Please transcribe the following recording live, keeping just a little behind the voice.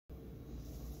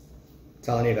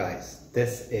Telling you guys,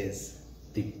 this is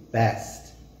the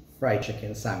best fried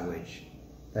chicken sandwich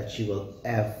that you will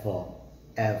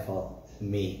ever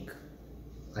make.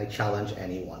 I challenge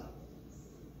anyone.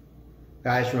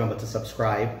 Guys, remember to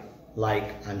subscribe,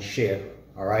 like, and share.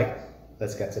 Alright,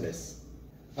 let's get to this.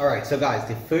 Alright, so guys,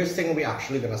 the first thing we're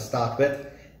actually going to start with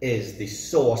is the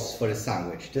sauce for the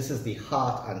sandwich. This is the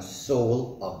heart and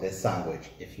soul of this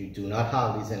sandwich. If you do not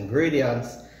have these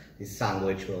ingredients, the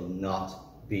sandwich will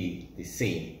not be the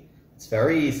same. It's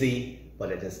very easy,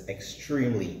 but it is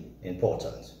extremely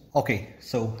important. Okay,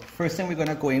 so first thing we're going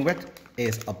to go in with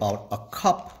is about a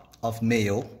cup of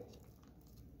mayo.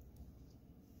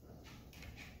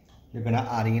 You're going to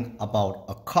add in about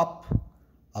a cup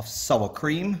of sour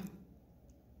cream.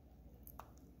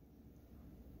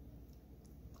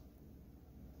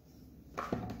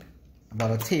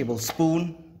 About a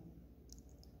tablespoon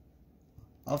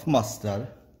of mustard.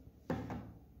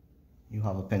 You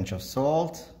have a pinch of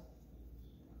salt,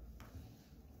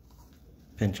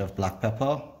 pinch of black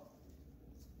pepper,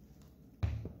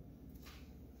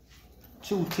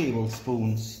 2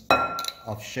 tablespoons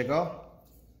of sugar,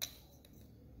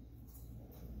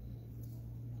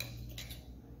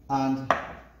 and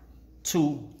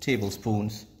 2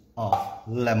 tablespoons of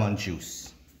lemon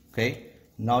juice. Okay,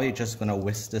 now you're just going to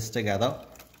whisk this together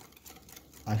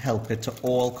and help it to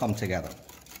all come together.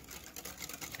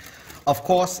 Of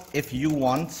course, if you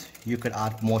want, you could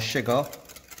add more sugar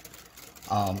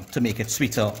to make it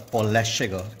sweeter, or less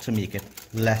sugar to make it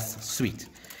less sweet.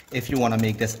 If you want to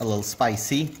make this a little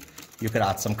spicy, you could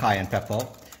add some cayenne pepper,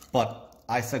 but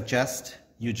I suggest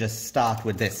you just start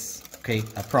with this. Okay,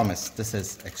 I promise this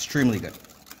is extremely good.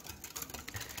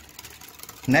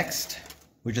 Next,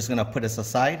 we're just going to put this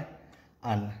aside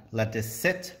and let this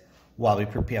sit while we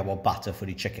prepare our batter for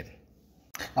the chicken.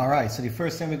 Alright, so the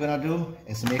first thing we're going to do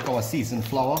is make our seasoned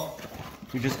flour.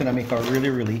 We're just going to make a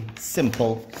really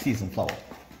simple seasoned flour.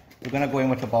 We're going to go in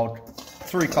with about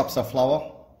 3 cups of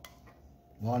flour.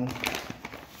 1,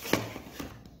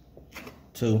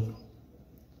 2,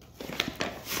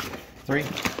 3.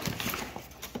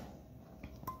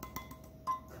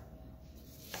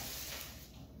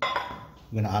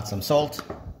 We're going to add some salt.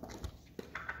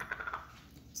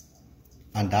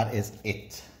 And that is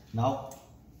it. Now,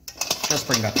 just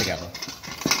bring that together.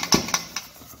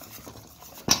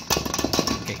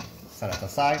 Okay, set that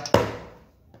aside.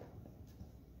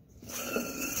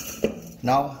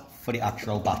 Now, for the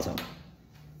actual batter.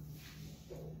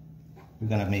 We're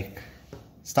going to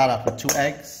start out with 2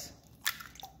 eggs.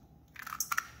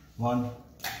 1,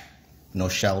 no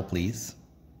shell please.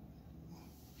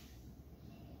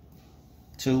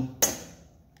 2,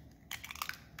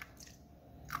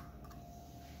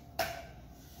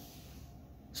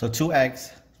 so 2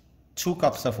 eggs, 2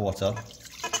 cups of water,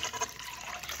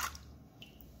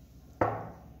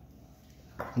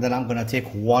 and then I'm going to take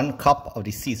 1 cup of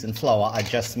the seasoned flour I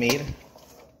just made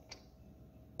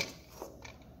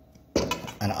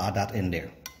and add that in there,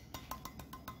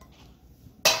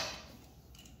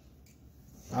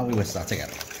 and we whisk that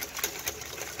together.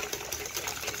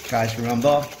 Guys,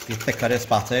 remember, the thicker this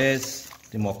batter is,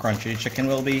 the more crunchy the chicken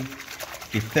will be.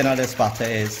 The thinner this batter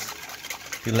is,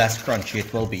 the less crunchy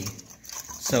it will be.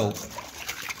 So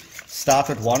start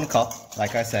with 1 cup,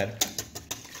 like I said,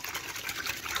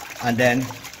 and then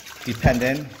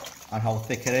depending on how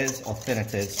thick it is or thin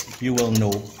it is, you will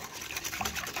know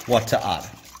what to add.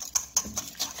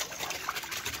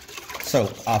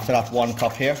 So after that 1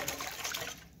 cup here,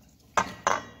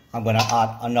 I'm going to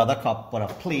add another cup but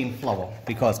of plain flour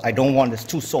because I don't want this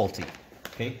too salty.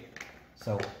 Okay,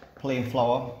 so plain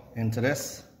flour into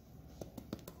this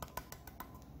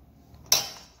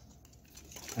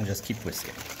and just keep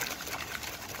whisking.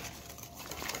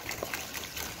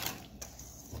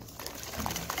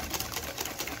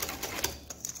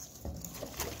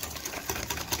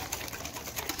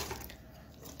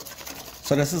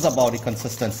 So this is about the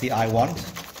consistency I want.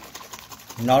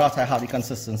 Now that I have the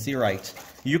consistency right,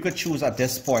 you could choose at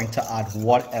this point to add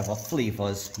whatever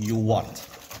flavors you want.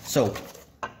 So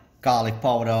garlic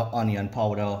powder, onion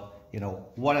powder, you know,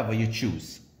 whatever you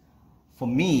choose. For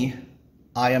me,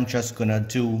 I am just gonna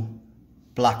do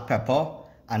black pepper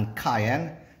and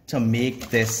cayenne to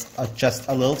make this just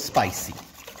a little spicy.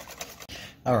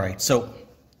 Alright, so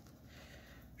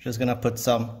just gonna put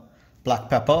some black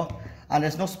pepper, and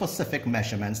there's no specific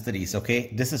measurements to these,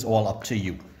 okay? This is all up to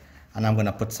you. And I'm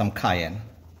gonna put some cayenne.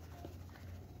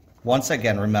 Once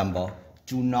again, remember,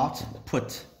 do not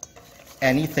put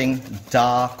anything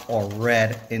dark or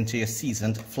red into your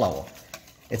seasoned flour.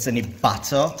 It's in the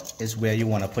batter is where you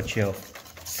want to put your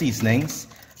seasonings,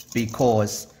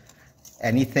 because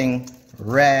anything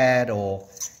red or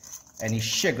any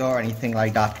sugar or anything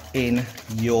like that in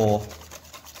your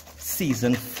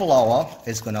seasoned flour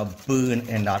is going to burn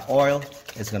in that oil.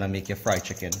 It's going to make your fried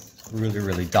chicken really,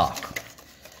 really dark.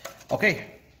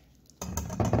 Okay,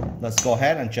 let's go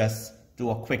ahead and just do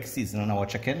a quick season on our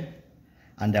chicken,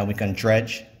 and then we can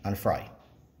dredge and fry.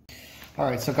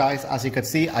 Alright, so guys, as you can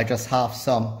see, I just have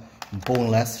some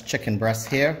boneless chicken breast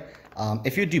here.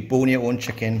 If you debone your own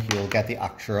chicken, you will get the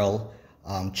actual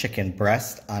chicken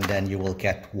breast, and then you will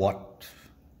get what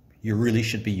you really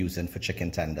should be using for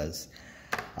chicken tenders.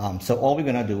 So all we're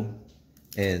gonna do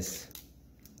is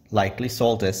lightly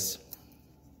salt this,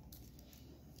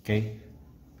 okay,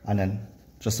 and then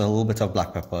just a little bit of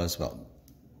black pepper as well.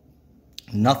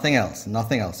 Nothing else,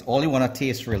 nothing else. All you want to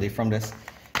taste really from this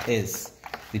is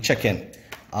the chicken.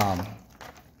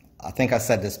 I think I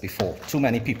said this before, too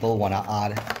many people want to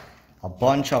add a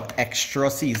bunch of extra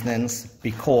seasonings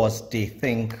because they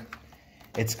think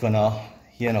it's gonna,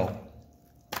 you know,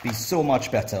 be so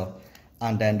much better,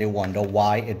 and then they wonder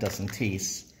why it doesn't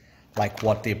taste like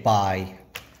what they buy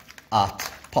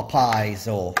at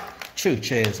Popeyes or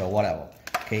Church's or whatever.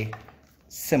 Okay,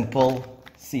 simple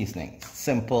seasonings,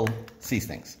 simple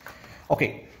seasonings.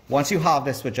 Okay, once you have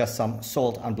this with just some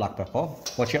salt and black pepper,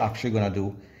 what you're actually gonna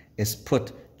do is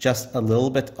put just a little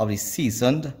bit of the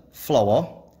seasoned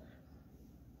flour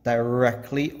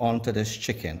directly onto this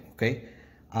chicken, okay?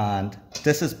 And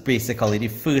this is basically the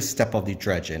first step of the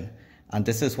dredging, and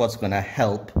this is what's going to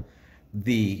help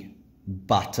the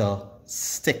batter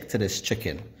stick to this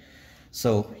chicken.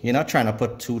 So you're not trying to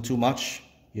put too much.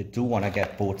 You do want to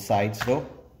get both sides though,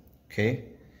 okay?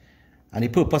 And the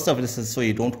purpose of this is so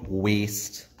you don't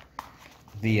waste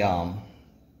the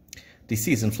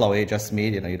seasoned flour you just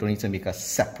made. You know, you don't need to make a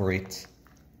separate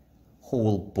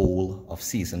whole bowl of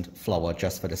seasoned flour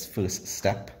just for this first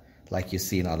step like you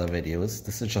see in other videos.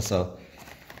 This is just a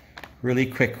really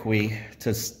quick way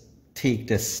to take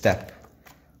this step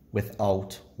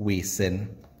without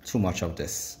wasting too much of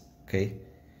this, okay?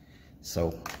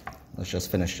 So let's just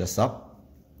finish this up.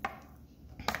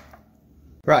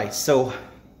 Right, so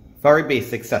very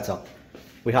basic setup.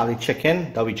 We have the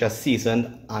chicken that we just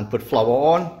seasoned and put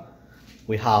flour on.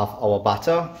 We have our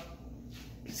batter,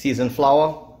 seasoned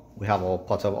flour. We have our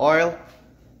pot of oil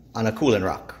and a cooling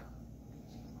rack.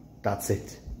 That's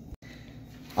it.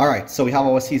 Alright, so we have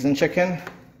our seasoned chicken.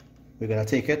 We're going to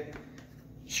take it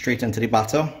straight into the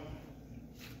batter.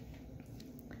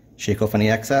 Shake off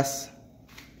any excess.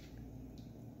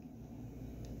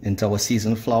 Into our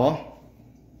seasoned flour.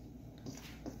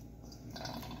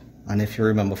 And if you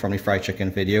remember from the fried chicken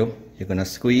video, you're going to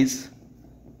squeeze,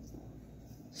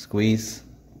 squeeze,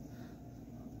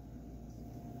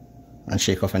 and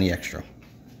shake off any extra.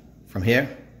 From here,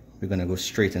 we're going to go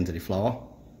straight into the flour.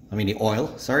 I mean the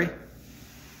oil, sorry.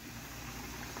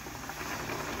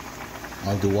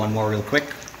 I'll do one more real quick.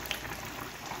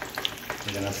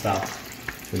 We're going to start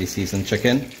with the seasoned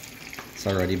chicken. It's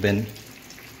already been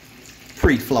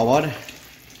pre-floured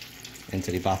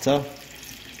into the batter.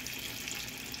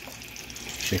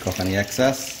 Shake off any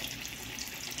excess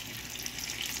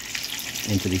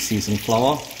into the seasoned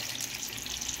flour.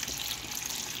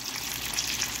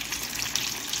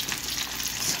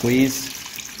 Squeeze,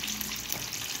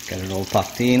 get it all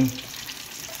packed in.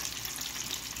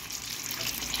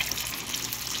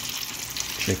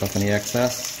 Shake off any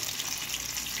excess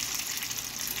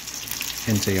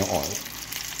into your oil.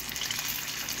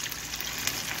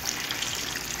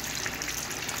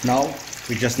 Now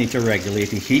we just need to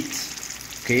regulate the heat,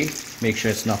 okay? Make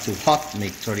sure it's not too hot,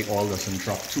 make sure the oil doesn't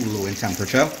drop too low in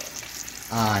temperature,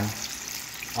 and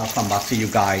I'll come back to you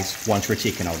guys once we're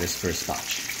taking out this first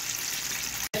batch.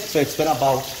 So it's been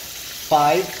about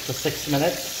 5 to 6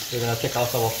 minutes. We're going to take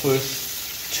out our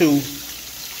first 2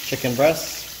 chicken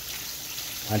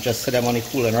breasts and just set them on the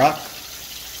cooling rack.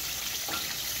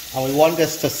 And we want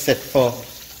this to sit for,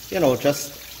 you know,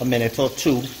 just a minute or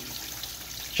 2,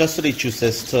 just for the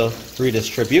juices to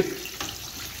redistribute.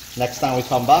 Next time we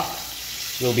come back,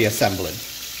 we'll be assembling.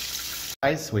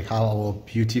 Guys, we have our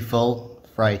beautiful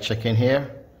fried chicken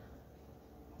here.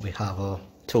 We have a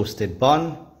toasted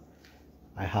bun.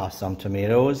 I have some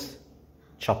tomatoes,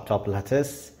 chopped up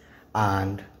lettuce,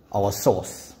 and our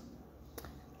sauce.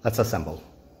 Let's assemble.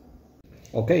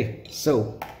 Okay,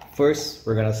 so first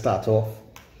we're gonna start off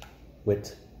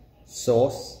with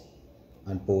sauce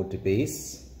on both the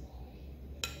base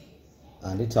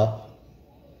and the top.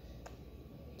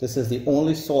 This is the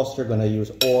only sauce you're gonna use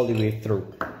all the way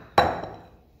through.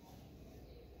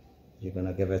 You're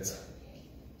gonna give it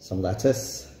some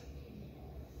lettuce,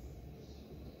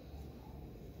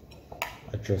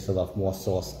 a drizzle of more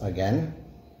sauce again,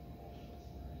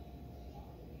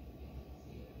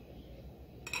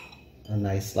 a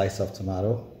nice slice of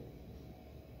tomato,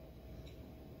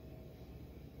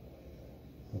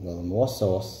 a little more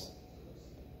sauce,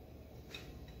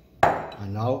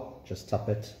 and now just top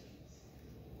it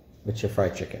with your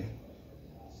fried chicken.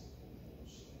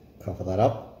 Cover that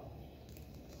up,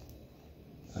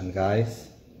 and guys,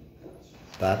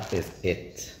 that is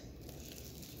it.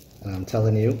 And I'm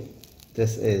telling you,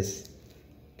 this is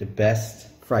the best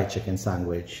fried chicken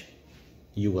sandwich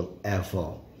you will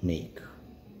ever make.